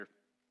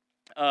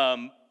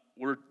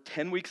We're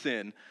 10 weeks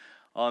in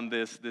on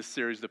this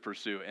series, The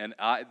Pursuit. And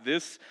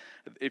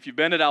if you've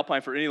been at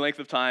Alpine for any length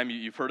of time,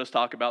 you've heard us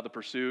talk about The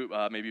Pursuit.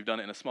 Maybe you've done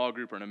it in a small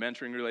group or in a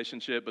mentoring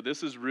relationship, but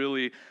this is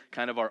really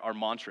kind of our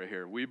mantra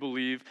here. We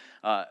believe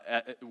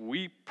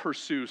we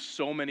pursue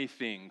so many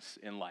things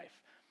in life.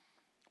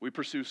 We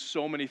pursue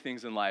so many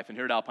things in life, and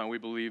here at Alpine, we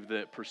believe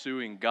that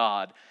pursuing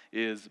God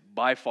is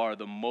by far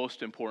the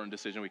most important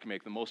decision we can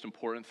make, the most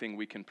important thing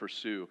we can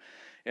pursue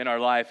in our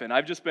life. And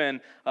I've just been,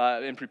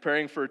 in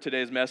preparing for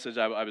today's message,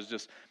 I was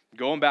just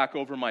going back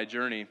over my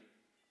journey.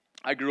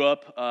 I grew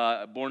up,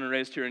 born and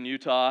raised here in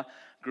Utah,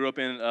 grew up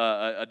in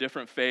a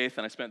different faith,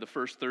 and I spent the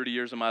first 30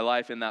 years of my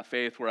life in that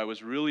faith where I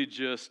was really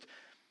just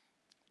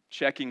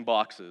checking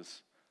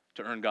boxes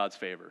to earn God's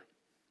favor.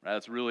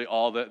 That's really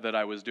all that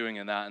I was doing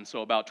in that. And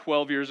so about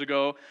 12 years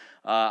ago,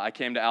 I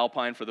came to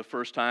Alpine for the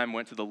first time,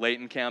 went to the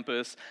Layton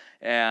campus,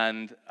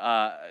 and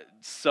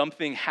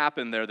something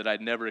happened there that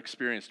I'd never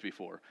experienced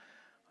before.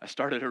 I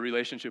started a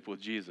relationship with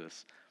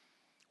Jesus,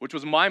 which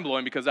was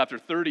mind-blowing because after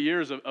 30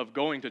 years of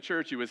going to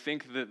church, you would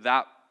think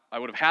that I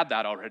would have had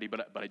that already,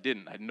 but I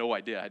didn't. I had no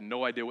idea. I had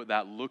no idea what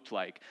that looked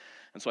like.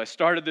 And so I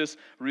started this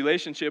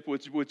relationship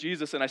with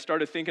Jesus, and I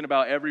started thinking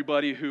about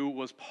everybody who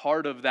was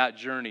part of that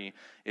journey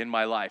in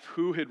my life,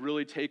 who had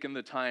really taken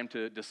the time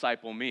to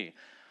disciple me,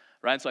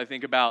 right? And so I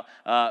think about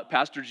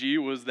Pastor G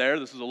was there.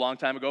 This was a long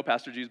time ago.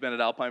 Pastor G's been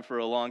at Alpine for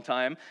a long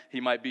time. He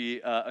might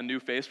be a new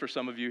face for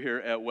some of you here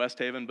at West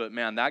Haven, but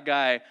man, that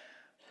guy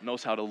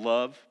knows how to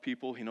love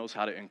people. He knows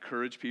how to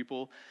encourage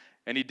people.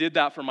 And he did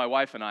that for my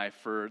wife and I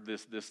for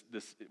this.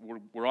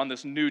 We're on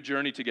this new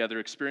journey together,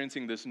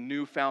 experiencing this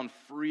newfound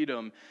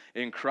freedom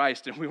in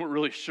Christ, and we weren't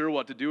really sure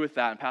what to do with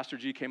that. And Pastor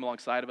G came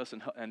alongside of us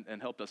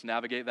and helped us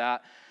navigate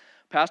that.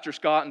 Pastor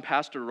Scott and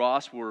Pastor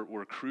Ross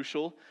were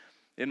crucial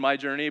in my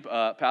journey.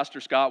 Pastor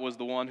Scott was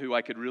the one who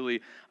I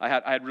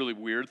had really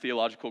weird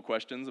theological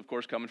questions, of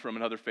course, coming from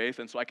another faith,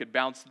 and so I could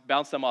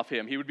bounce them off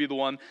him. He would be the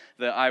one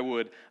that I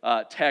would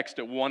text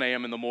at 1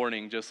 a.m. in the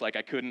morning, just like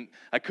I couldn't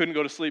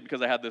go to sleep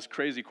because I had this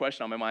crazy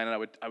question on my mind,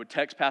 and I would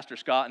text Pastor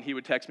Scott, and he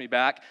would text me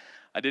back.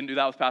 I didn't do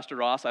that with Pastor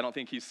Ross. I don't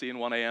think he's seen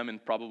 1 a.m. in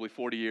probably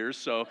 40 years,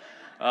 so...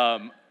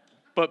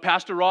 But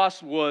Pastor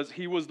Ross was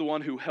the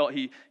one who helped.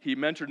 He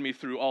mentored me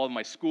through all of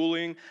my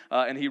schooling,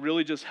 and he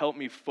really just helped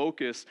me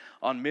focus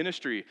on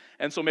ministry.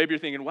 And so maybe you're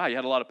thinking, wow, you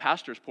had a lot of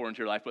pastors pour into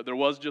your life, but there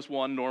was just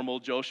one normal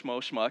Joe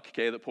Schmo Schmuck,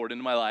 okay, that poured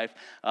into my life.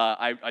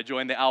 I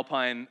joined the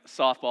Alpine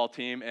softball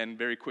team and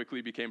very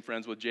quickly became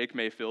friends with Jake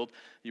Mayfield.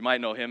 You might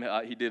know him.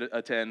 He did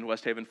attend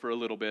West Haven for a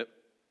little bit.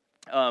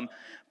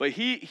 But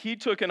he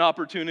took an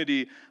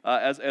opportunity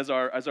as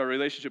our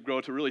relationship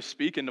grew to really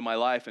speak into my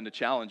life and to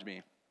challenge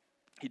me.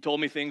 He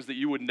told me things that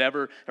you would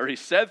never, or he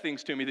said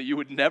things to me that you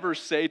would never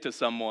say to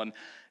someone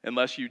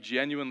unless you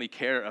genuinely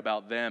care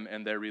about them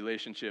and their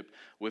relationship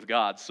with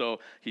God. So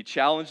he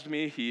challenged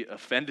me, he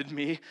offended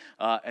me,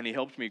 and he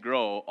helped me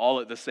grow all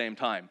at the same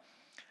time.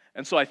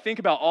 And so I think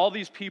about all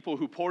these people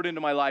who poured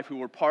into my life, who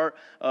were part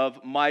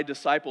of my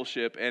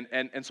discipleship,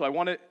 and so I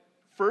want to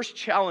first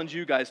challenge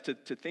you guys to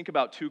think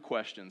about two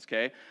questions,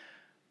 okay?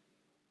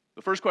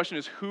 The first question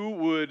is, who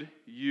would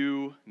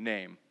you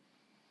name?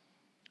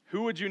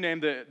 Who would you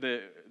name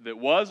that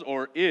was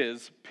or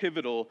is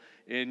pivotal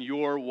in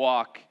your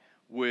walk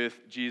with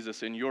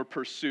Jesus, in your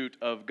pursuit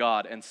of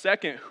God? And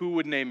second, who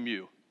would name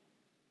you?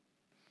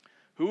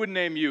 Who would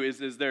name you?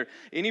 Is there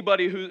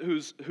anybody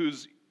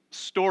whose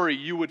story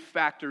you would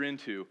factor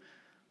into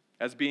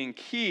as being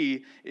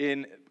key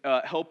in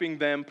helping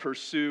them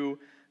pursue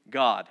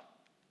God?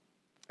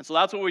 And so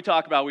that's what we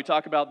talk about. We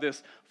talk about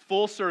this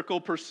full circle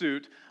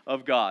pursuit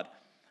of God.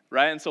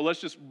 Right, and so let's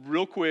just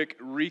real quick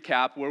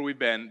recap where we've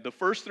been. The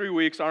first 3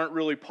 weeks aren't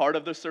really part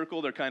of the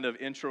circle. They're kind of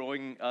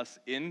introing us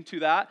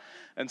into that.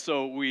 And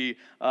so we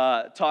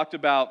talked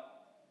about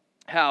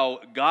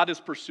how God is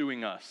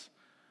pursuing us,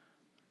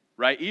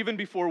 right? Even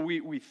before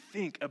we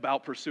think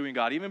about pursuing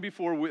God, even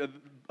before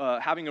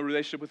having a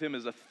relationship with Him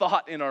is a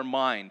thought in our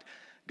mind,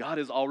 God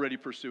is already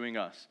pursuing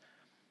us.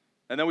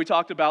 And then we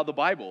talked about the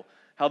Bible.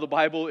 How the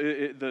Bible,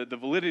 the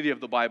validity of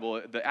the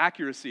Bible, the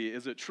accuracy,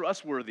 is it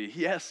trustworthy?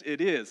 Yes,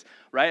 it is,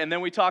 right? And then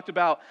we talked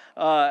about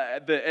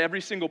that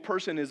every single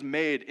person is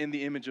made in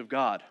the image of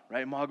God,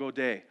 right? Imago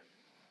Dei.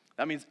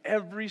 That means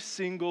every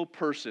single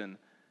person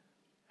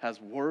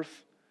has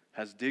worth,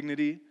 has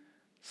dignity,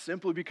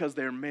 simply because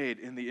they're made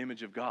in the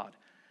image of God.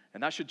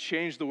 And that should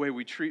change the way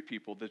we treat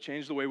people, to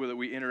change the way that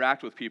we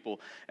interact with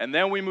people. And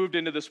then we moved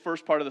into this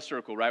first part of the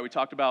circle, right? We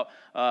talked about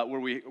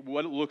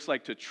what it looks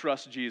like to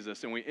trust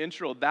Jesus. And we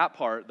introed that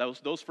part,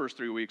 those first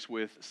 3 weeks,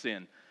 with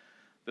sin.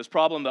 This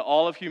problem that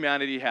all of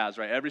humanity has,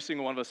 right? Every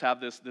single one of us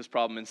have this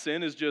problem. And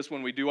sin is just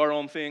when we do our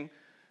own thing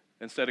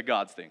instead of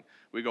God's thing.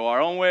 We go our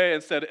own way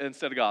instead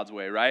of God's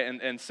way, right?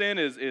 And sin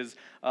is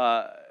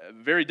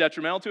very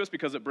detrimental to us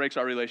because it breaks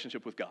our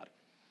relationship with God.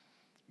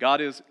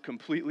 God is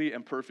completely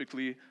and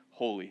perfectly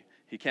holy.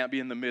 He can't be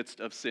in the midst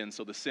of sin.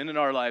 So the sin in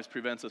our lives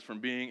prevents us from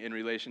being in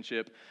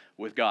relationship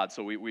with God.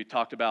 So we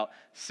talked about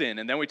sin.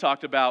 And then we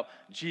talked about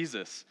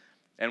Jesus.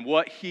 and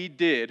what he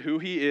did, who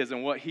he is,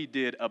 and what he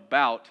did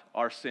about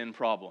our sin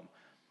problem.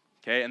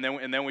 Okay, and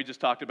then we just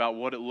talked about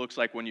what it looks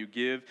like when you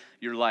give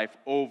your life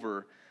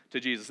over to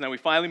Jesus. Now we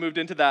finally moved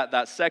into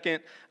that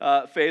second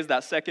phase,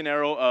 that second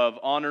arrow of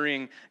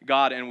honoring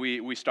God, and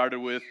we started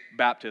with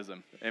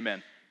baptism.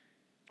 Amen.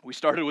 We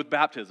started with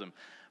baptism,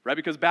 right?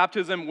 Because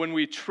baptism, when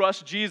we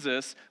trust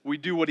Jesus, we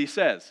do what he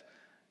says.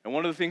 And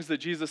one of the things that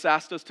Jesus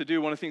asked us to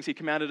do, one of the things he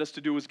commanded us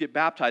to do was get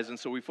baptized. And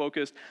so we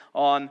focused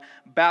on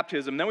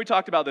baptism. Then we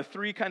talked about the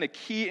three kind of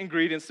key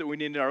ingredients that we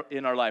need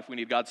in our life. We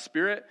need God's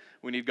Spirit,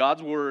 we need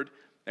God's Word,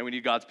 and we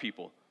need God's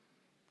people.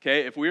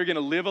 Okay, if we're going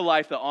to live a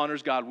life that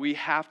honors God, we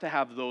have to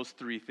have those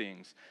three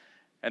things.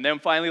 And then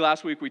finally,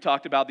 last week, we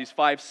talked about these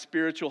 5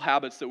 spiritual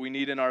habits that we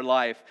need in our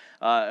life.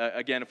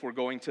 Again, if we're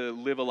going to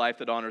live a life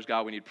that honors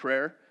God, we need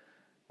prayer,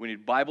 we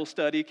need Bible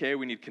study, okay,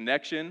 we need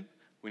connection,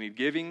 we need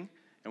giving,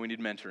 and we need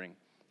mentoring,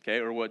 okay,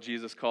 or what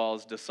Jesus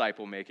calls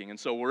disciple making. And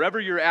so wherever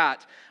you're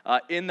at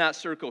in that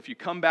circle, if you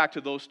come back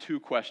to those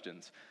 2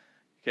 questions,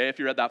 okay, if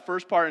you're at that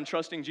first part in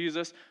trusting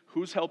Jesus,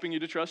 who's helping you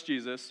to trust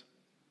Jesus?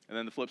 And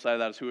then the flip side of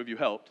that is who have you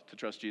helped to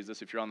trust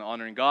Jesus? If you're on the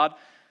honoring God,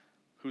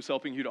 who's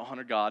helping you to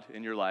honor God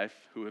in your life?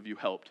 Who have you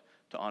helped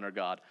to honor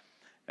God?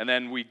 And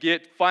then we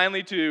get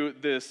finally to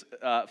this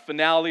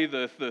finale,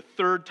 the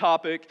third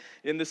topic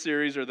in the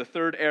series, or the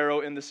third arrow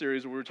in the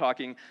series, where we're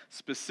talking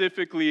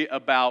specifically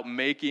about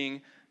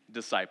making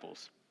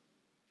disciples.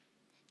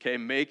 Okay,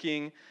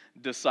 making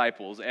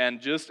disciples. And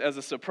just as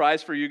a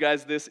surprise for you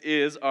guys, this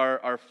is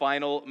our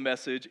final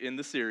message in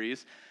the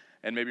series.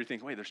 And maybe you're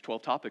thinking, wait, there's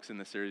 12 topics in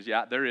this series.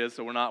 Yeah, there is,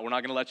 so we're not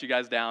going to let you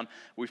guys down.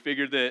 We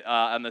figured that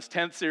on this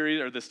 10th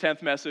series, or this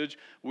 10th message,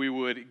 we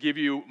would give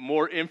you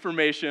more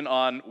information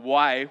on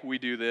why we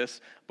do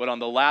this. But on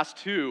the last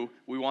 2,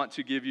 we want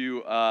to give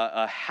you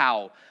a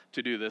how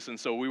to do this. And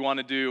so we want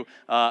to do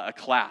a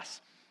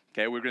class.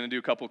 Okay, we're going to do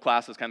a couple of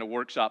classes, kind of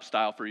workshop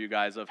style for you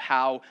guys, of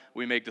how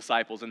we make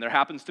disciples. And there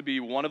happens to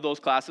be one of those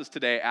classes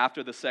today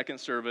after the second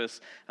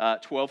service,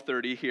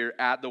 12:30 here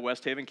at the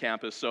West Haven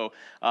campus. So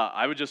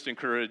I would just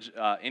encourage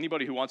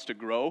anybody who wants to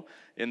grow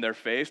in their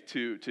faith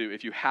to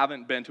if you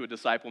haven't been to a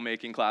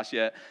disciple-making class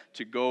yet,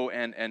 to go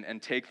and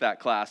take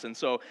that class. And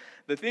so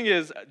the thing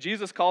is,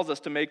 Jesus calls us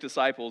to make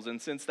disciples, and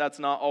since that's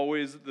not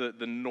always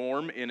the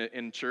norm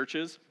in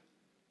churches,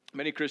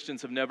 many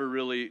Christians have never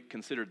really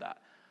considered that.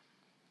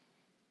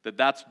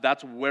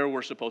 That's where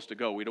we're supposed to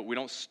go. We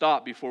don't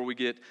stop before we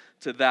get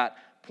to that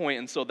point.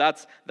 And so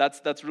that's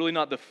really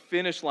not the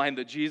finish line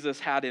that Jesus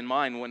had in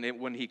mind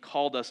when he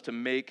called us to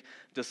make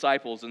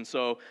disciples. And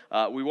so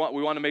we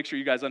want to make sure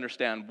you guys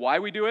understand why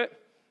we do it,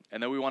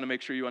 and then we want to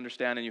make sure you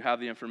understand and you have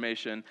the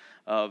information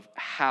of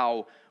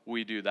how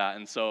we do that.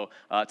 And so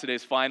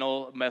today's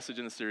final message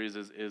in the series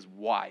is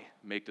why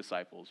make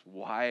disciples.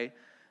 Why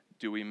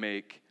do we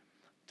make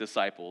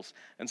disciples?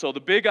 And so the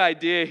big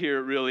idea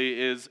here really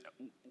is,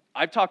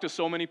 I've talked to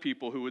so many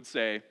people who would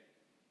say,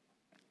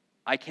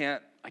 I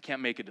can't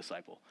make a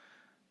disciple.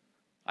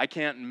 I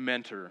can't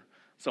mentor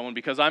someone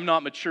because I'm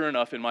not mature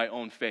enough in my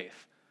own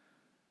faith.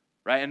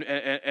 Right?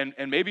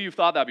 And maybe you've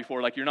thought that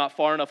before, like you're not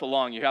far enough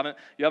along, you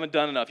haven't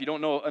done enough, you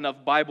don't know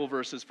enough Bible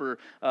verses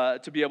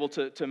to be able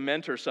to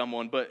mentor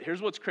someone. But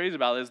here's what's crazy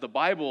about it is the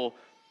Bible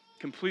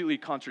completely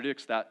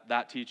contradicts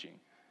that teaching.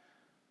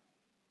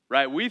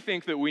 Right? We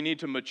think that we need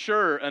to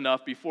mature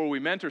enough before we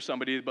mentor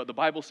somebody, but the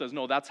Bible says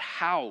no, that's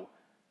how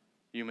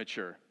you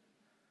mature.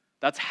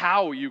 That's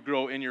how you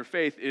grow in your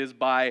faith, is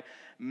by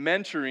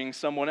mentoring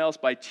someone else,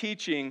 by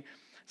teaching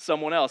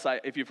someone else.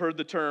 If you've heard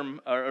the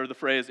term or the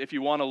phrase, if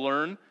you want to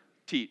learn,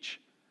 teach.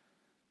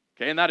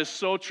 Okay, and that is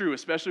so true,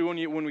 especially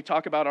when we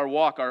talk about our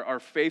walk, our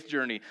faith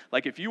journey.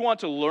 Like if you want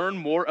to learn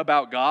more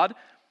about God,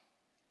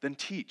 then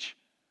teach.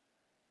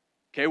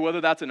 Okay,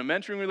 whether that's in a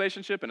mentoring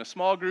relationship, in a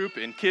small group,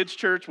 in kids'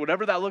 church,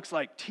 whatever that looks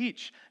like,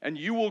 teach, and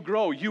you will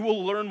grow. You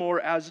will learn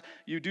more as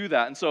you do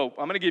that. And so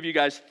I'm going to give you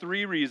guys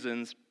 3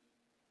 reasons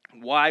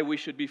why we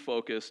should be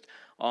focused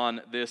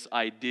on this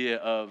idea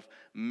of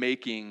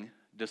making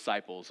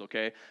disciples,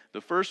 okay?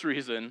 The first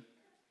reason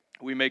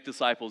we make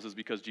disciples is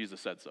because Jesus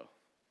said so.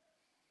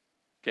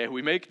 Okay,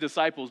 we make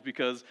disciples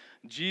because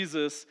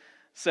Jesus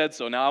said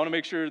so. Now, I want to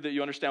make sure that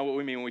you understand what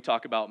we mean when we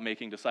talk about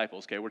making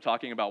disciples. Okay, we're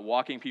talking about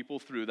walking people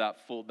through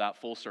that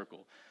full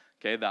circle.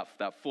 Okay,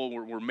 that full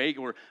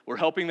we're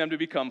helping them to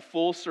become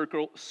full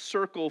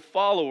circle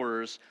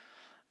followers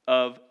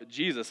of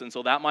Jesus. And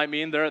so that might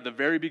mean they're at the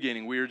very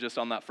beginning. We are just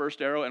on that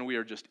first arrow, and we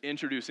are just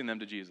introducing them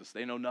to Jesus.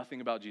 They know nothing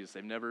about Jesus.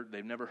 They've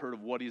never heard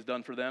of what he's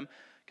done for them.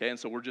 Okay, and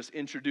so we're just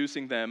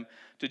introducing them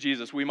to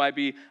Jesus. We might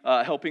be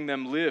helping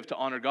them live to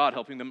honor God,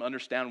 helping them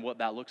understand what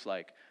that looks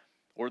like.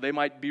 Or they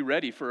might be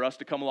ready for us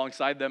to come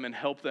alongside them and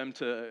help them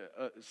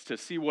to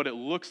see what it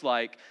looks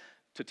like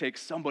to take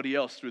somebody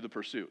else through the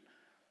pursuit,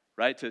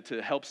 right?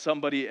 To help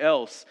somebody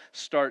else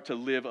start to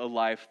live a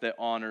life that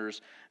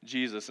honors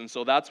Jesus. And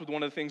so that's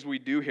one of the things we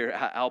do here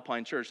at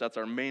Alpine Church. That's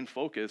our main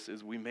focus,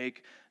 is we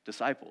make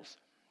disciples.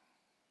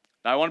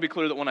 Now, I want to be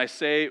clear that when I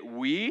say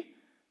we,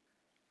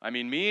 I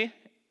mean me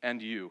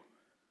and you.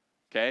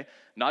 okay?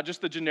 Not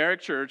just the generic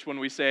church. When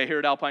we say here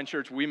at Alpine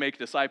Church, we make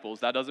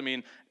disciples, that doesn't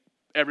mean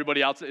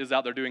everybody else is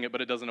out there doing it,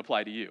 but it doesn't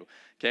apply to you,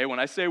 okay? When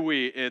I say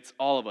we, it's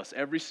all of us.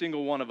 Every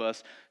single one of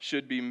us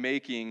should be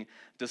making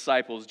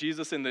disciples.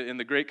 Jesus in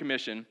the Great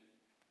Commission,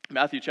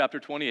 Matthew chapter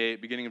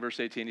 28, beginning in verse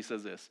 18, he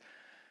says this.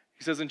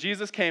 He says, "And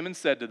Jesus came and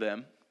said to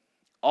them,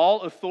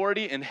 'All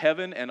authority in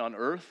heaven and on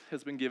earth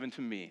has been given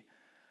to me.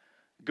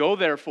 Go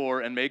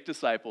therefore and make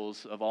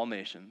disciples of all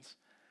nations,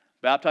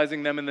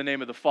 baptizing them in the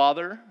name of the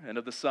Father and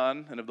of the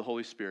Son and of the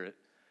Holy Spirit,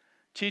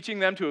 teaching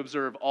them to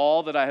observe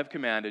all that I have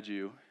commanded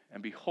you,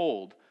 and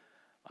behold,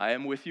 I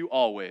am with you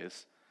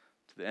always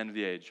to the end of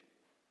the age.'"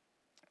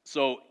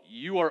 So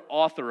you are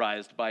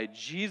authorized by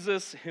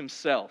Jesus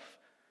himself,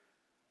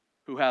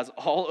 who has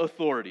all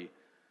authority,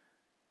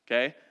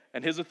 okay?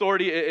 And his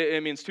authority,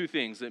 it means two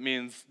things. It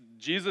means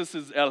Jesus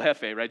is El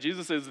Jefe, right?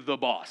 Jesus is the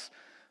boss.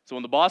 So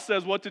when the boss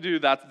says what to do,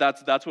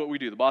 that's what we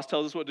do. The boss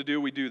tells us what to do,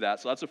 we do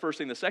that. So that's the first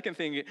thing. The second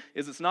thing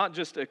is it's not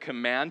just a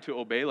command to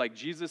obey. Like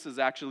Jesus is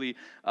actually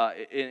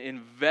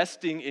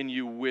investing in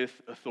you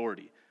with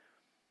authority.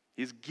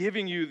 He's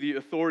giving you the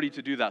authority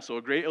to do that. So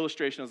a great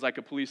illustration is like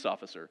a police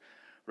officer,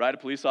 right? A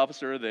police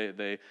officer,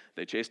 they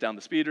chase down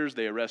the speeders,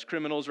 they arrest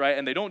criminals, right?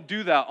 And they don't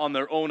do that on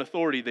their own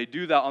authority. They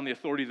do that on the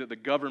authority that the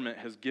government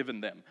has given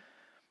them,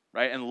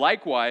 right? And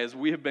likewise,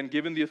 we have been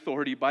given the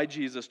authority by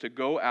Jesus to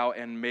go out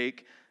and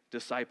make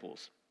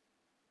disciples.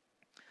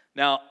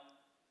 Now,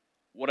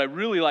 what I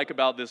really like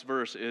about this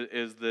verse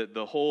is that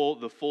the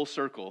full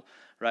circle,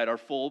 right? Our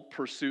full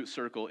pursuit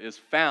circle is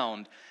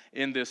found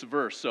in this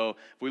verse. So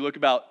if we look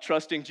about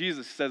trusting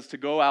Jesus, it says to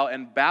go out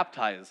and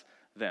baptize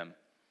them.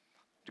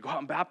 To go out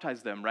and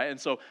baptize them, right? And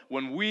so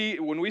when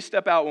we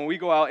step out, when we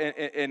go out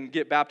and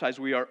get baptized,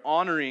 we are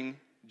honoring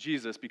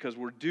Jesus because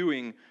we're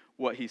doing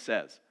what he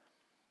says.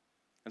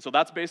 And so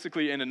that's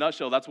basically, in a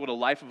nutshell, that's what a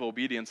life of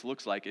obedience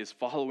looks like, is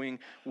following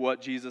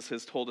what Jesus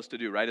has told us to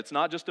do, right? It's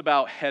not just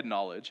about head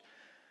knowledge.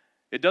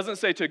 It doesn't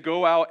say to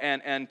go out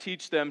and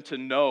teach them to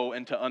know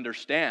and to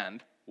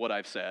understand what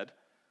I've said,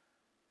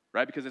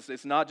 right? Because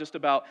it's not just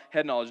about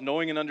head knowledge.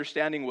 Knowing and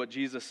understanding what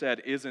Jesus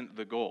said isn't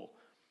the goal.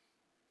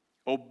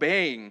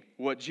 Obeying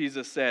what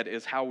Jesus said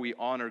is how we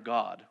honor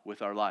God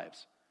with our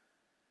lives.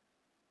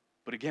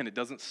 But again, it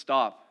doesn't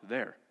stop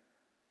there.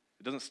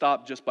 It doesn't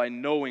stop just by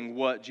knowing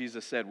what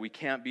Jesus said. We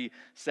can't be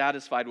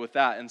satisfied with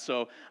that. And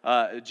so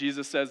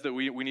Jesus says that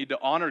we need to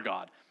honor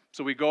God.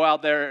 So we go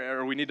out there,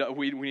 or we need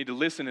to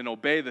listen and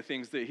obey the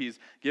things that he's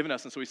given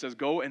us. And so he says,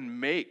 go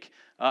and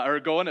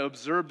go and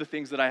observe the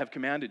things that I have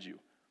commanded you.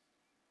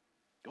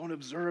 Go and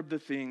observe the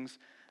things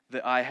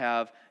that I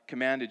have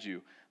commanded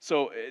you.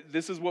 So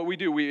this is what we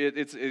do.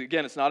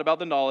 It's not about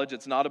the knowledge.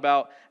 It's not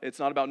about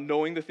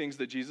knowing the things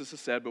that Jesus has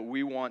said, but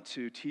we want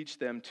to teach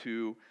them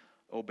to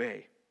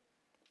obey.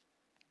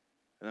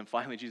 And then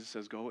finally, Jesus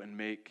says, go and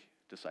make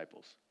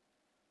disciples.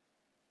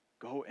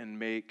 Go and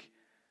make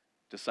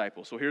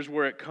disciples. So here's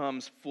where it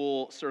comes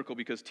full circle,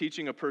 because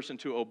teaching a person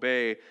to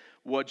obey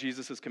what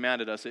Jesus has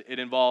commanded us, it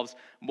involves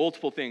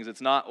multiple things.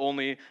 It's not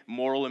only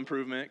moral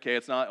improvement, okay?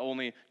 It's not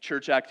only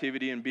church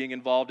activity and being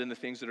involved in the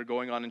things that are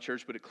going on in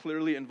church, but it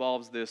clearly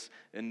involves this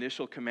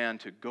initial command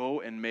to go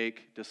and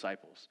make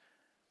disciples.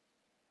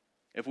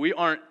 If we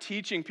aren't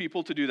teaching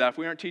people to do that, if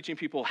we aren't teaching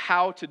people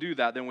how to do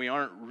that, then we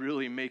aren't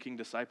really making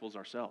disciples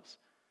ourselves.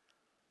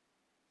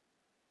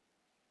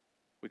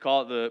 We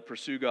call it the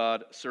Pursue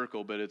God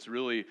circle, but it's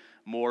really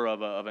more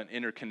of an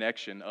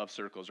interconnection of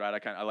circles,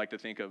 right? I like to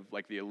think of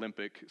like the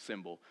Olympic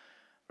symbol,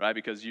 right?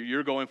 Because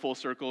you're going full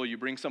circle, you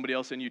bring somebody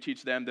else in, you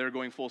teach them, they're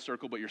going full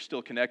circle, but you're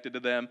still connected to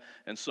them,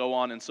 and so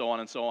on and so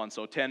on and so on.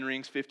 So 10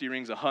 rings, 50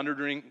 rings,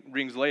 100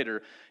 rings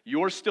later,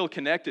 you're still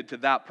connected to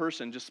that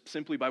person just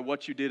simply by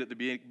what you did at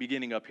the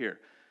beginning up here.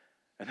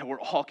 And then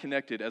we're all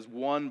connected as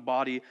one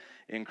body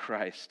in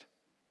Christ.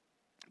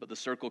 But the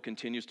circle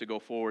continues to go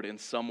forward in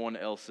someone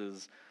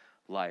else's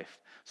life.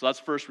 So that's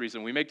the first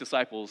reason. We make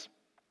disciples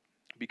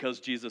because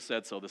Jesus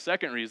said so. The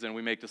second reason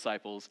we make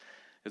disciples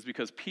is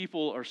because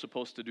people are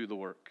supposed to do the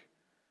work.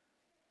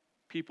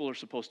 People are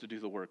supposed to do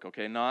the work,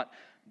 okay? Not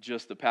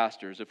just the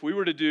pastors. If we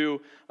were to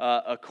do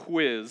a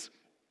quiz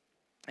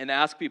and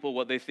ask people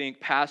what they think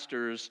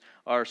pastors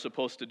are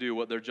supposed to do,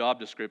 what their job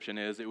description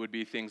is, it would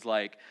be things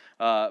like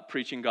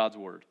preaching God's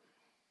word,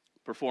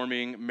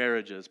 performing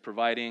marriages,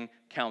 providing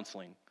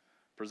counseling,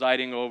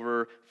 presiding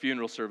over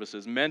funeral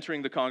services,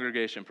 mentoring the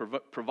congregation,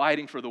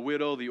 providing for the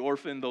widow, the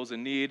orphan, those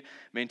in need,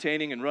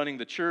 maintaining and running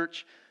the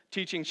church,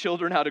 teaching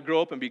children how to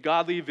grow up and be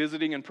godly,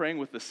 visiting and praying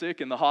with the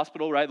sick in the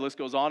hospital, right? The list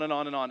goes on and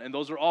on and on. And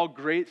those are all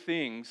great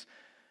things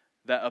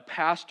that a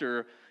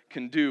pastor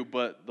can do,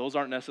 but those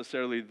aren't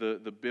necessarily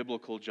the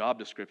biblical job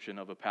description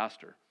of a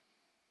pastor.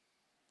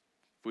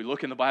 If we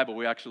look in the Bible,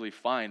 we actually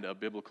find a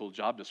biblical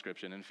job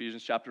description. In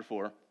Ephesians chapter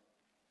 4,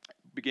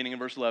 beginning in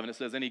verse 11, it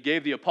says, "And he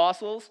gave the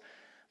apostles,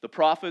 the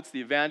prophets,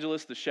 the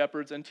evangelists, the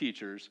shepherds, and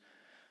teachers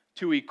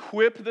to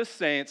equip the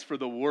saints for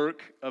the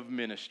work of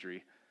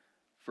ministry,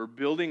 for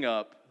building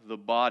up the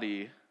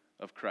body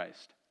of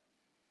Christ."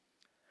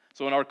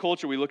 So in our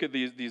culture, we look at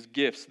these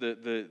gifts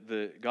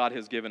that God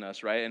has given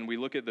us, right? And we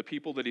look at the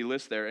people that he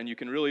lists there, and you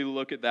can really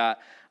look at that.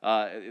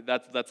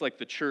 That's like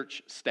the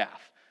church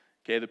staff,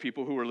 okay? The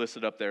people who are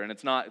listed up there. And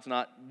it's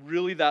not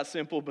really that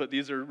simple, but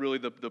these are really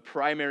the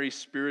primary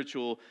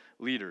spiritual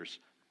leaders.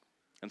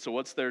 And so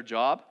what's their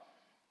job?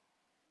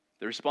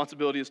 Their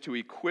responsibility is to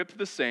equip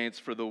the saints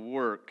for the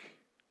work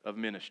of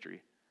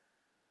ministry.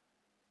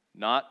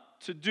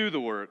 Not to do the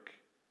work,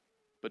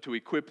 but to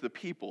equip the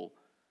people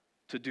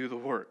to do the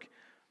work.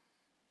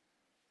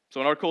 So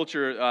in our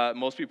culture,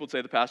 most people would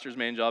say the pastor's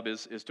main job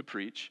is to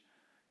preach,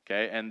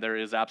 okay? And there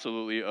is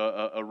absolutely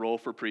a role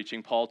for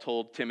preaching. Paul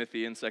told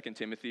Timothy in 2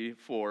 Timothy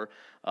 4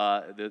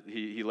 that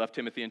he left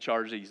Timothy in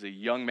charge. He's a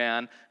young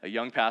man, a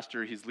young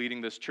pastor. He's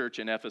leading this church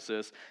in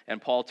Ephesus,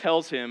 and Paul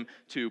tells him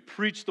to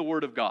preach the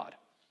word of God.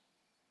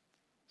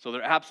 So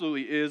there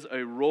absolutely is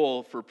a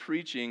role for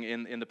preaching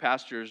in the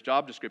pastor's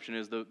job description.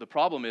 The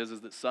problem is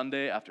that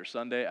Sunday after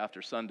Sunday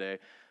after Sunday,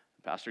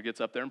 the pastor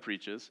gets up there and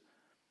preaches.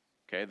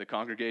 Okay, the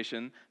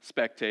congregation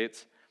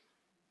spectates,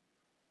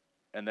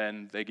 and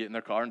then they get in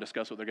their car and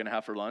discuss what they're going to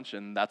have for lunch,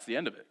 and that's the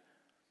end of it.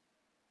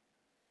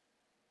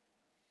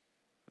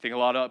 I think a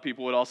lot of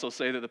people would also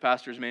say that the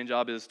pastor's main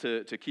job is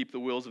to keep the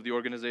wheels of the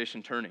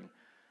organization turning.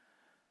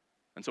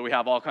 And so we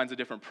have all kinds of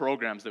different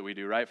programs that we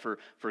do, right? For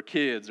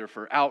kids, or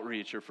for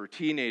outreach, or for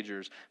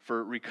teenagers,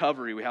 for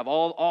recovery. We have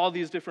all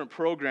these different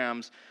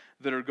programs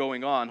that are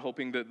going on,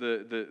 hoping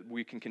that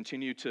we can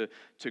continue to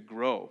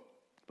grow.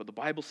 But the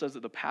Bible says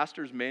that the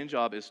pastor's main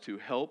job is to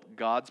help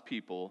God's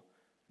people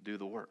do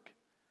the work.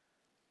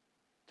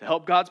 To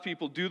help God's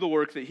people do the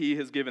work that he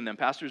has given them.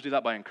 Pastors do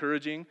that by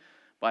encouraging,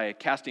 by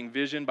casting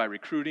vision, by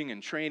recruiting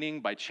and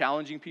training, by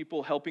challenging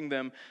people, helping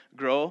them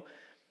grow.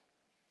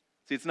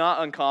 See, it's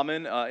not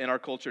uncommon in our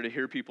culture to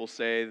hear people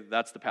say,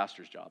 that's the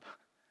pastor's job.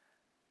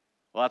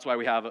 Well, that's why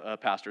we have a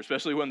pastor,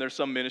 especially when there's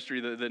some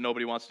ministry that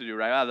nobody wants to do,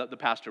 right? The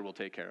pastor will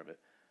take care of it.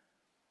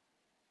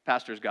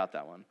 Pastor's got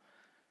that one.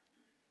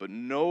 But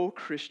no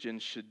Christian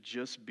should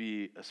just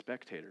be a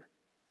spectator.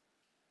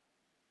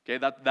 Okay,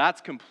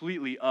 that's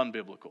completely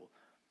unbiblical.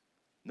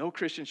 No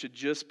Christian should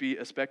just be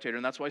a spectator,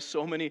 and that's why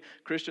so many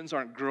Christians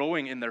aren't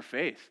growing in their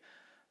faith.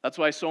 That's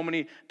why so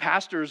many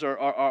pastors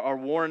are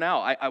worn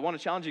out. I want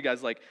to challenge you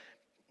guys,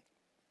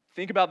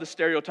 think about the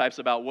stereotypes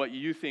about what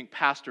you think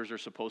pastors are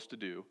supposed to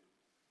do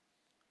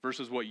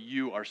versus what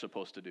you are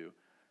supposed to do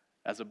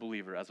as a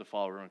believer, as a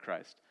follower in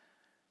Christ.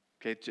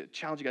 Okay, to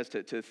challenge you guys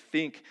to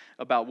think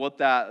about what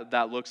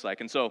that looks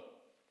like. And so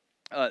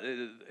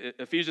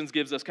Ephesians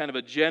gives us kind of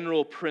a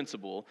general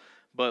principle,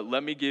 but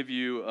let me give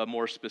you a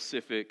more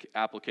specific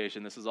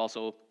application. This is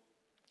also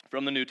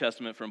from the New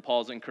Testament, from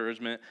Paul's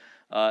encouragement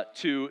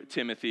to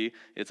Timothy.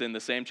 It's in the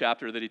same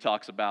chapter that he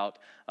talks about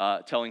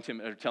telling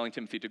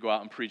Timothy to go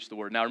out and preach the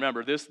word. Now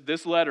remember,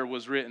 this letter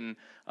was written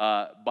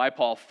by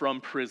Paul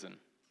from prison.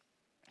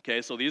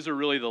 Okay, so these are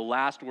really the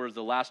last words,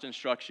 the last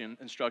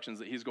instructions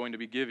that he's going to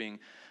be giving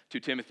to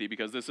Timothy,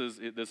 because this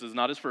is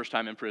not his first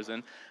time in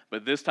prison,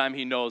 but this time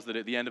he knows that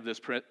at the end of this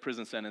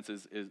prison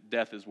sentence,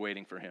 death is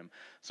waiting for him.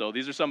 So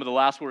these are some of the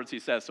last words he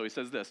says. So he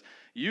says this: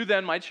 "You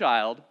then, my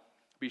child,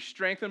 be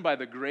strengthened by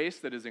the grace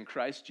that is in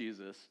Christ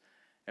Jesus,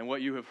 and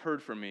what you have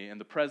heard from me in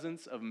the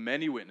presence of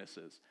many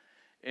witnesses.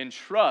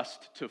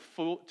 Entrust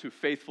to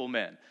faithful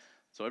men."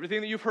 So everything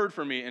that you've heard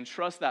from me,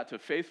 entrust that to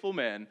faithful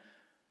men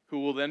who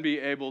will then be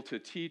able to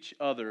teach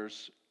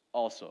others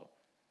also.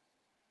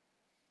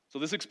 So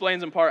this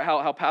explains in part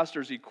how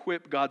pastors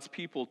equip God's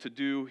people to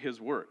do his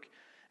work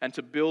and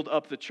to build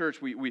up the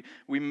church. We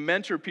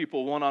mentor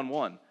people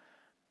one-on-one,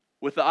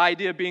 with the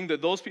idea being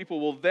that those people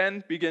will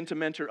then begin to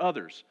mentor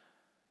others,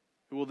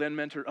 who will then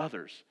mentor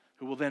others,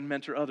 who will then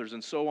mentor others,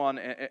 and so on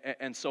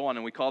and so on.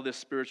 And we call this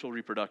spiritual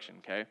reproduction,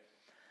 okay?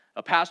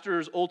 A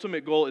pastor's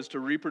ultimate goal is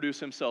to reproduce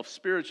himself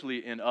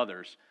spiritually in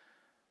others,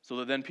 so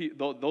that then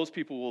those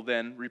people will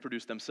then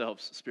reproduce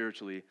themselves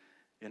spiritually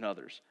in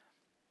others.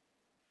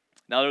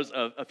 Now, there's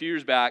a few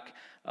years back,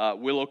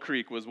 Willow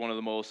Creek was one of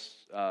the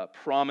most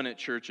prominent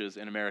churches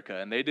in America,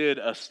 and they did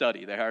a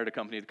study. They hired a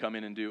company to come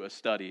in and do a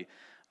study,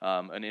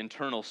 an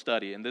internal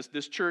study, and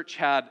this church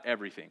had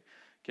everything.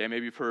 Okay,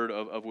 maybe you've heard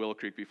of Willow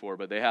Creek before,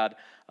 but they had,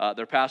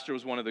 their pastor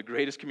was one of the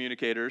greatest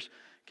communicators.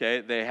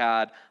 Okay, they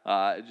had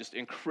just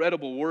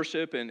incredible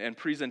worship and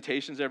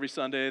presentations every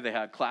Sunday. They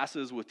had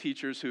classes with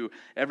teachers who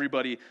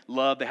everybody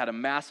loved. They had a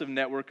massive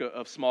network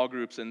of small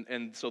groups.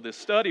 And so this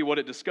study, what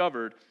it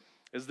discovered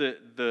is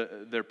that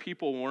their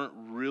people weren't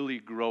really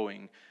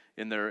growing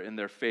in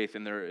their faith,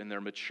 in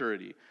their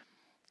maturity.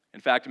 In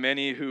fact,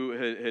 many who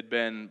had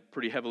been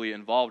pretty heavily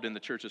involved in the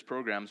church's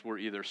programs were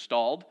either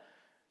stalled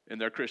in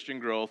their Christian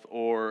growth,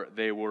 or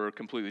they were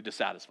completely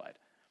dissatisfied.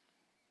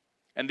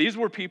 And these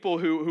were people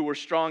who were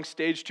strong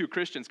stage 2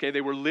 Christians, okay?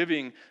 They were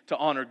living to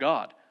honor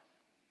God.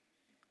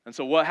 And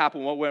so what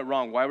happened? What went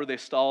wrong? Why were they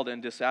stalled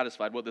and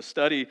dissatisfied? What the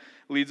study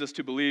leads us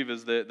to believe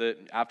is that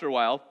after a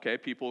while, okay,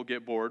 people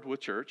get bored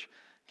with church,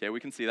 Okay, we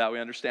can see that. We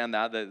understand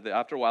that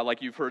after a while,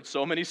 like you've heard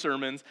so many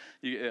sermons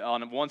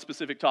on one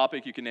specific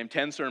topic, you can name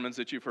 10 sermons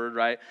that you've heard,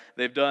 right?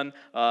 They've done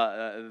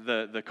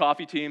the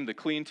coffee team, the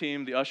clean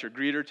team, the usher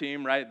greeter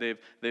team, right?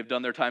 They've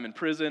done their time in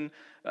prison.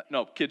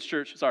 Kids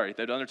church. Sorry,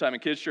 they've done their time in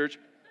kids church.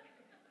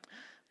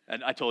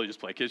 And I totally just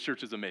play. Kids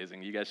church is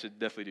amazing. You guys should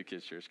definitely do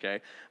kids church,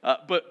 okay?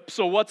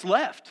 So what's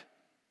left?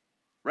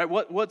 Right?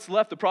 What's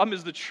left? The problem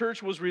is the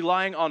church was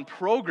relying on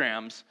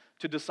programs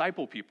to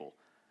disciple people.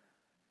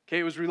 Okay,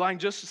 it was relying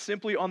just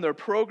simply on their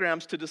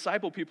programs to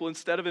disciple people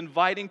instead of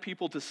inviting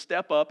people to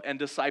step up and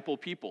disciple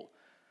people.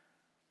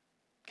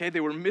 Okay, they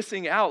were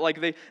missing out. Like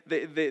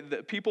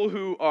the people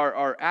who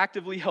are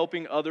actively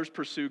helping others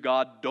pursue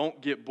God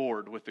don't get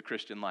bored with the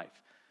Christian life.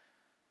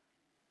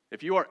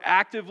 If you are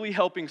actively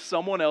helping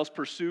someone else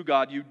pursue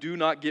God, you do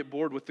not get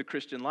bored with the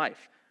Christian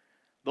life.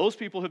 Those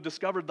people have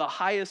discovered the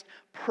highest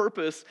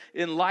purpose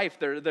in life.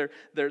 They're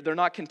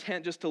not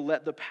content just to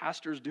let the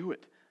pastors do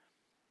it.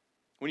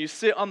 When you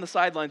sit on the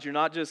sidelines, you're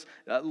not just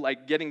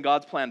like getting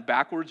God's plan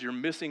backwards. You're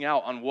missing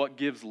out on what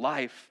gives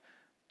life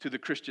to the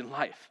Christian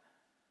life.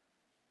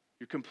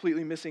 You're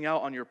completely missing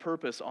out on your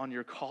purpose, on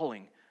your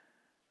calling.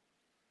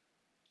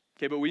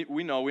 Okay, but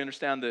we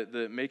understand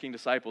that making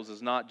disciples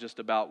is not just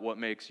about what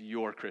makes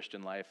your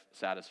Christian life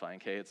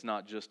satisfying. Okay, it's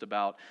not just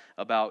about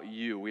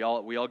you. We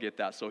all get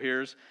that. So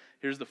here's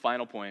the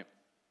final point.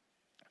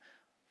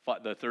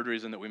 The third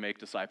reason that we make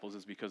disciples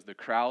is because the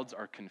crowds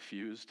are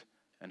confused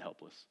and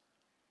helpless.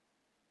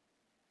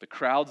 The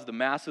crowds, the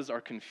masses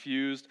are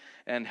confused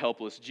and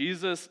helpless.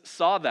 Jesus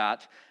saw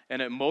that,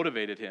 and it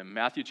motivated him.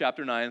 Matthew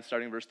chapter 9,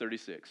 starting verse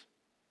 36.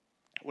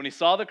 When he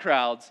saw the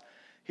crowds,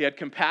 he had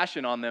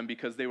compassion on them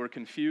because they were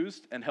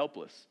confused and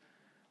helpless,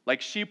 like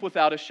sheep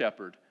without a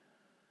shepherd.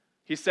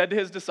 He said to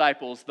his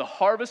disciples, "The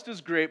harvest is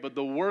great, but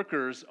the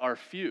workers are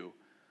few.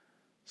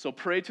 So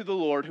pray to the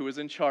Lord who is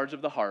in charge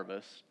of the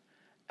harvest.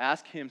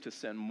 Ask him to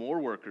send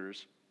more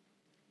workers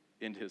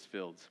into his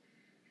fields."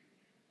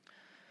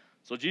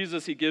 So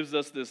Jesus, he gives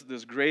us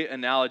this great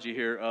analogy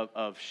here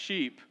of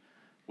sheep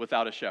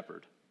without a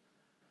shepherd.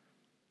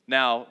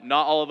 Now,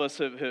 not all of us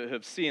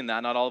have seen that.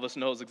 Not all of us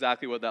knows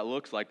exactly what that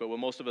looks like. But what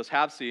most of us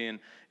have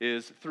seen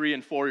is 3-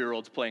 and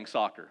 4-year-olds playing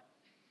soccer,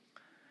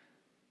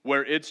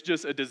 where it's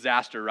just a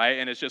disaster, right?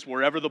 And it's just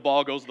wherever the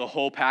ball goes, the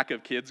whole pack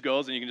of kids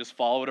goes, and you can just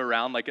follow it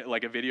around like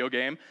a video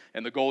game.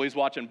 And the goalie's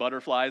watching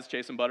butterflies,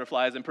 chasing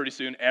butterflies, and pretty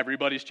soon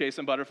everybody's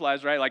chasing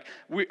butterflies, right? Like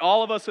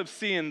all of us have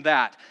seen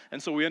that,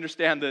 and so we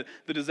understand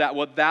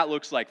what that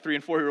looks like. 3-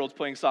 and 4-year-olds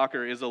playing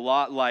soccer is a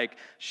lot like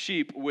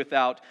sheep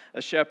without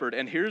a shepherd.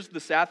 And here's the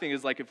sad thing: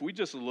 is like if we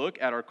just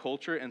look at our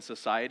culture and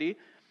society,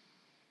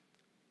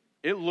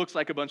 it looks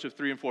like a bunch of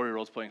 3- and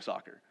 4-year-olds playing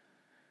soccer.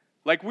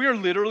 Like we are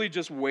literally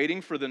just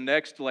waiting for the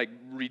next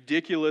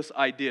ridiculous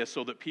idea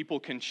so that people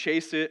can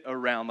chase it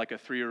around like a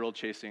 3-year-old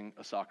chasing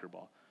a soccer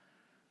ball.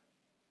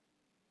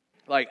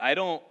 Like I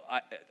don't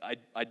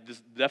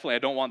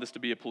want this to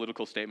be a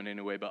political statement in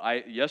any way,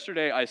 but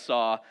yesterday I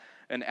saw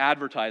an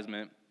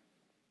advertisement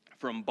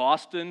from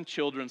Boston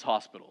Children's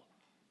Hospital.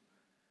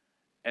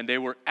 And they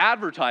were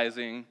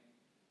advertising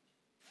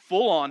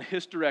full-on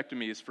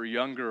hysterectomies for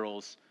young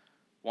girls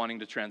wanting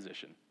to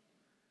transition.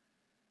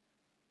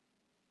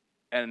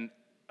 And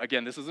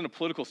again, this isn't a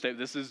political statement.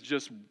 This is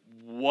just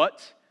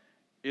what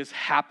is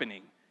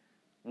happening.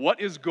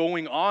 What is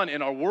going on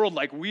in our world?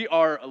 Like we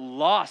are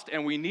lost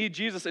and we need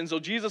Jesus. And so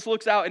Jesus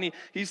looks out and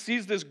he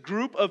sees this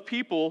group of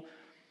people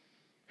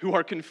who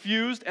are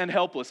confused and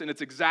helpless. And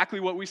it's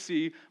exactly what we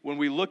see when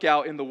we look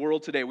out in the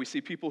world today. We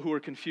see people who are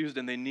confused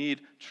and they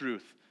need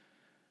truth.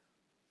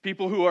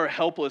 People who are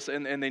helpless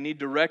and they need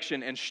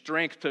direction and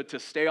strength to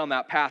stay on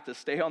that path, to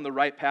stay on the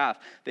right path.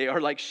 They are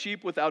like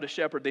sheep without a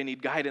shepherd. They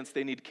need guidance.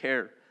 They need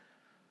care.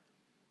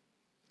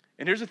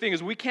 And here's the thing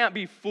is we can't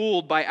be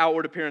fooled by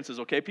outward appearances,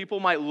 okay? People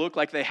might look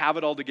like they have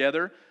it all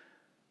together,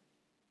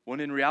 when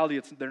in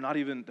reality they're not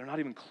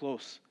even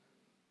close.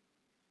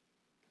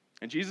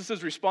 And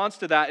Jesus' response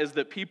to that is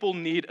that people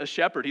need a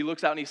shepherd. He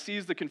looks out and he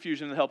sees the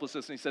confusion and the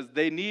helplessness and he says,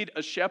 they need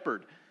a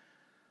shepherd.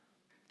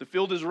 The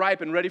field is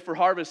ripe and ready for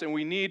harvest, and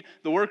we need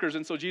the workers.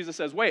 And so Jesus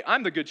says, wait,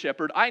 I'm the good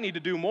shepherd. I need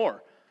to do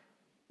more.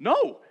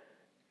 No.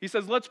 He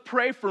says, let's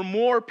pray for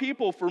more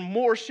people, for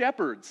more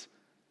shepherds.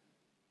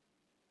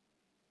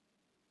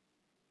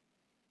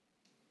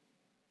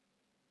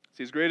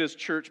 See, as great as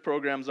church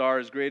programs are,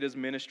 as great as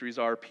ministries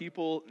are,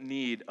 people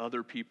need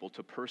other people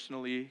to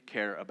personally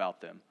care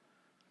about them,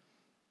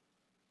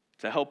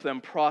 to help them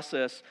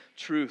process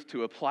truth,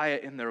 to apply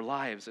it in their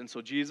lives. And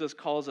so Jesus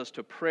calls us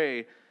to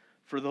pray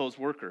for those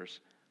workers.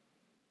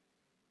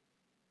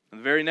 In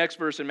the very next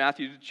verse in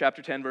Matthew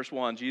chapter 10, verse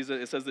 1,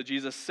 it says that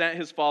Jesus sent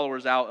his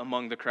followers out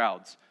among the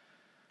crowds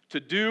to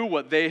do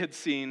what they had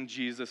seen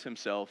Jesus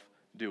himself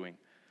doing.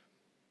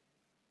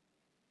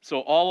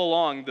 So all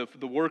along,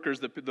 the workers,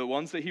 the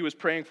ones that he was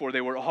praying for, they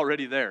were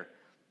already there.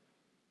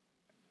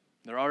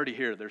 They're already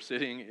here. They're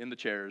sitting in the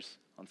chairs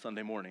on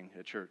Sunday morning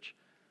at church.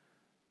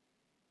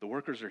 The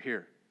workers are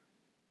here.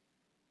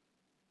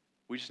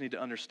 We just need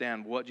to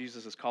understand what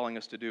Jesus is calling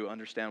us to do,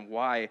 understand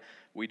why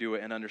we do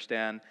it, and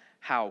understand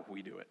how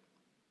we do it.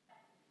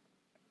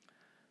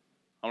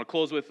 I want to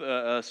close with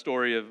a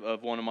story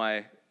of one of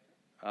my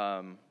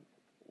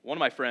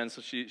friends.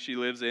 So she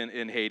lives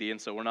in Haiti,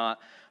 and so we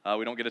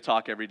don't get to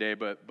talk every day.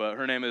 But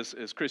her name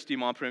is Christy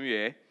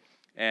Montpremier,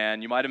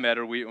 and you might have met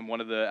her in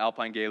one of the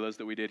Alpine galas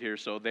that we did here.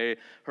 So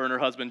her and her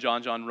husband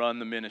John run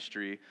the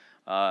ministry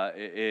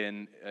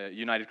in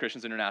United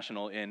Christians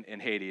International in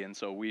Haiti, and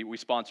so we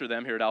sponsor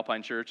them here at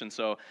Alpine Church. And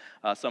so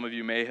some of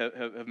you may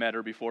have met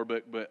her before,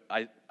 but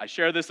I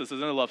share this. This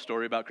isn't a love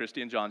story about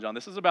Christy and John.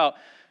 This is about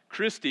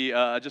Christy,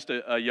 just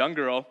a young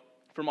girl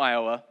from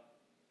Iowa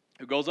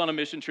who goes on a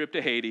mission trip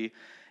to Haiti,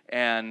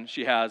 and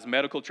she has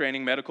medical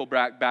training, medical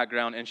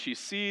background, and she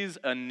sees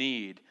a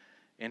need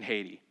in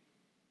Haiti.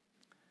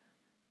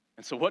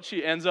 And so what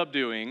she ends up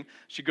doing,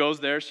 she goes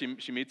there, she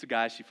meets a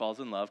guy, she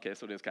falls in love. Okay,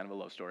 so it is kind of a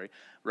love story,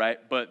 right?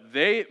 But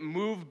they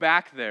move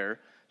back there.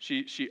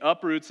 She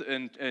uproots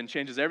and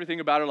changes everything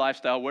about her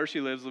lifestyle, where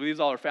she lives,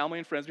 leaves all her family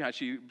and friends behind.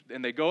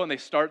 And they go and they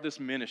start this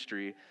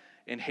ministry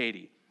in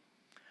Haiti.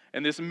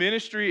 And this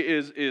ministry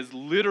is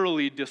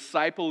literally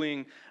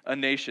discipling a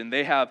nation.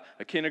 They have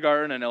a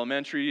kindergarten, an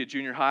elementary, a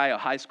junior high, a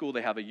high school.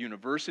 They have a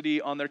university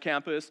on their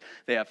campus.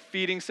 They have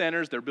feeding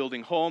centers. They're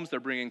building homes.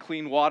 They're bringing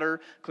clean water,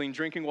 clean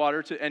drinking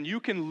water. And you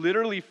can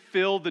literally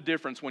feel the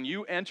difference. When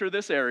you enter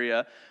this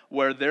area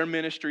where their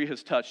ministry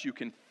has touched, you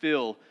can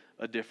feel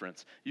a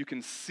difference. You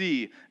can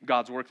see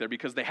God's work there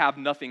because they have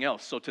nothing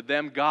else. So to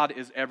them, God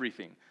is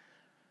everything.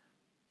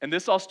 And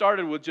this all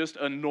started with just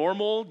a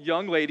normal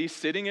young lady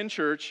sitting in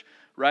church,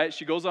 right?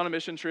 She goes on a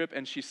mission trip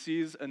and she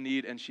sees a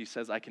need and she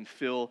says, I can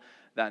fill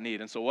that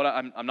need. And so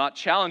I'm not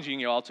challenging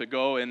you all to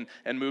go and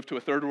move to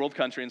a third world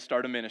country and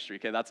start a ministry.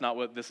 Okay, that's not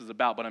what this is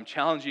about. But I'm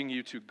challenging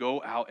you to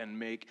go out and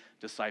make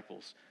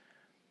disciples.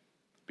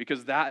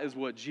 Because that is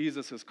what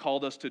Jesus has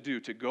called us to do,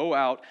 to go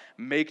out,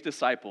 make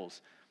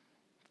disciples.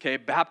 Okay,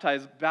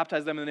 baptize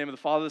them in the name of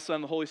the Father, the Son,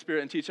 and the Holy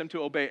Spirit, and teach them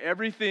to obey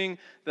everything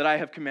that I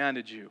have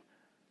commanded you.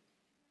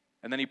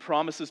 And then he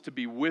promises to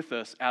be with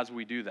us as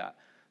we do that.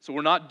 So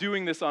we're not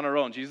doing this on our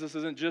own. Jesus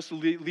isn't just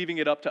leaving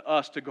it up to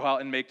us to go out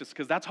and make this,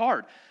 because that's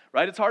hard,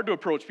 right? It's hard to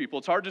approach people.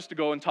 It's hard just to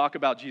go and talk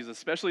about Jesus,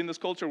 especially in this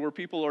culture where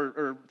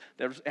people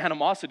there's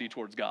animosity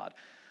towards God.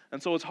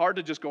 And so it's hard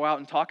to just go out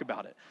and talk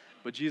about it.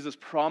 But Jesus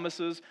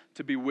promises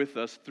to be with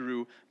us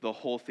through the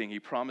whole thing. He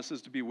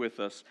promises to be with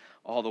us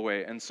all the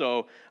way. And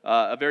so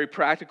a very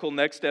practical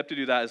next step to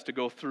do that is to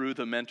go through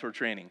the mentor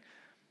training.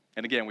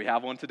 And again, we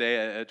have one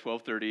today at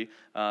 12:30.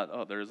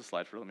 There is a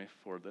slide for it. Let me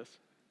forward this.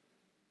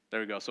 There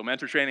we go. So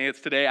mentor training,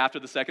 it's today after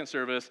the second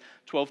service,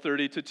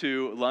 12:30 to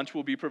 2. Lunch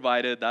will be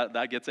provided.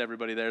 That gets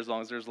everybody there as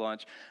long as there's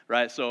lunch,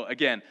 right? So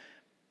again,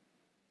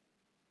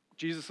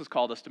 Jesus has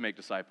called us to make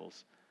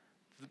disciples.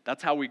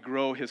 That's how we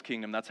grow his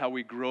kingdom. That's how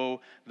we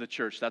grow the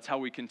church. That's how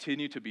we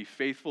continue to be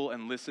faithful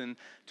and listen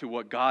to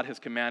what God has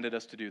commanded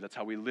us to do. That's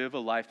how we live a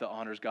life that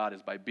honors God,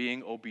 is by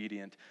being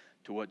obedient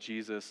to what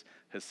Jesus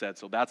has said.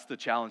 So that's the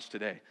challenge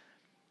today.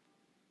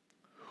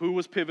 Who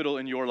was pivotal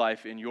in your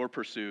life, in your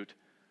pursuit?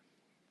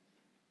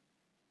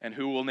 And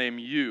who will name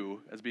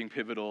you as being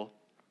pivotal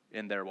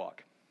in their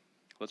walk?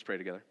 Let's pray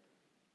together.